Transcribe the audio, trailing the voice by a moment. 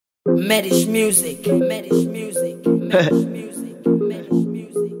Medish music. Medish music. Medish music. Medish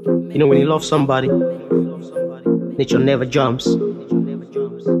music. You know when you love somebody, nature never jumps.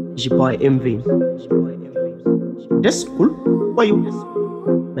 It's your boy Envy. That's cool. Why you?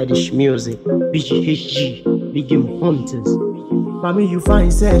 Medish music. BGHG. Big Game Hunters. For me, you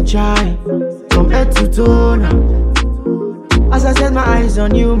find say chai from head to toe now. As I set my eyes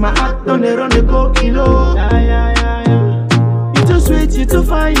on you, my heart on the go kilo. You too sweet, you too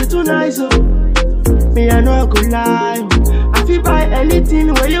fine, you too nice, oh. Me I know I could lie, oh. I feel buy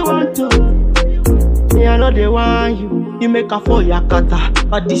anything where you want to. Me I know they want you. You make a for your kata,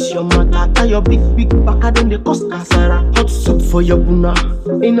 but this your matter. Tie your big back, I don't they cost kasara. Hot soup for your buna,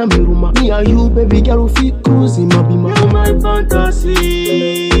 in a miruma. Me and you, baby girl, we feel cruising, my bima. You're my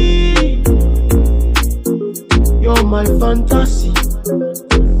fantasy. You're my fantasy,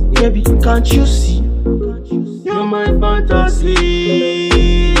 baby, can't you see? You're my fantasy.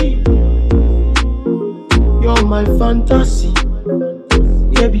 You're my fantasy,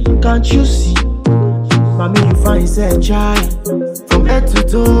 baby, can't you see? Mommy, you find say chai from head to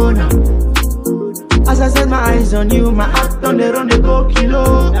toe now. As I set my eyes on you, my heart on the go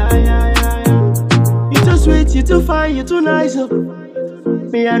kilo. You too sweet, you too fine, you too nice, oh.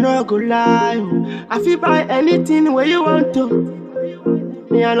 Me I know I could lie, oh. I feel buy anything where you want to.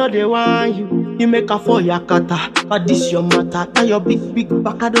 Me I know they want you. You make a for your kata, but this your matter. Tie your big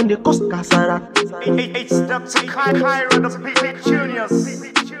back, I don't they cost kasara. It's the Cairo, the big juniors.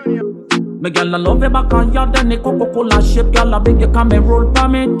 Me gyal a love you back on your then the Coca-Cola shape. Gyal a big you come and roll for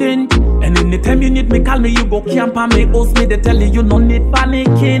me thing. And anytime you need me, call me, you go camp and me host me. They tell you no need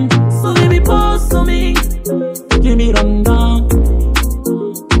panicking. So baby pose to me, give me rundown.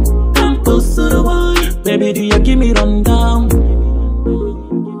 Come close to the boy, baby do you give me rundown.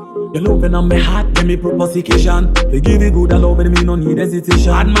 You're loving on my heart, give me proposition. They give it good, I love it, me no need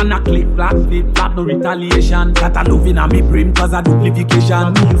hesitation. Hard man a click, flat, flip, flat, no retaliation. That I loving on me brain cause a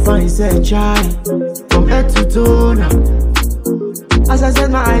duplication. Me you find say chai from head to toe now. As I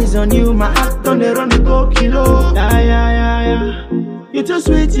set my eyes on you, my heart on the go kilo. You too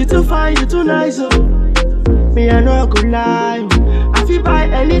sweet, you too fine, you too nice, oh. Me I know I could lie, oh. I feel buy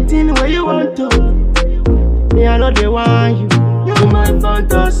anything where you want to. Me I know they want you. You're my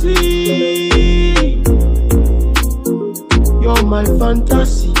fantasy. You're my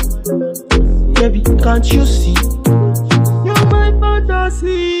fantasy, baby, can't you see? You're my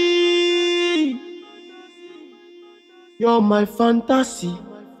fantasy. You're my fantasy.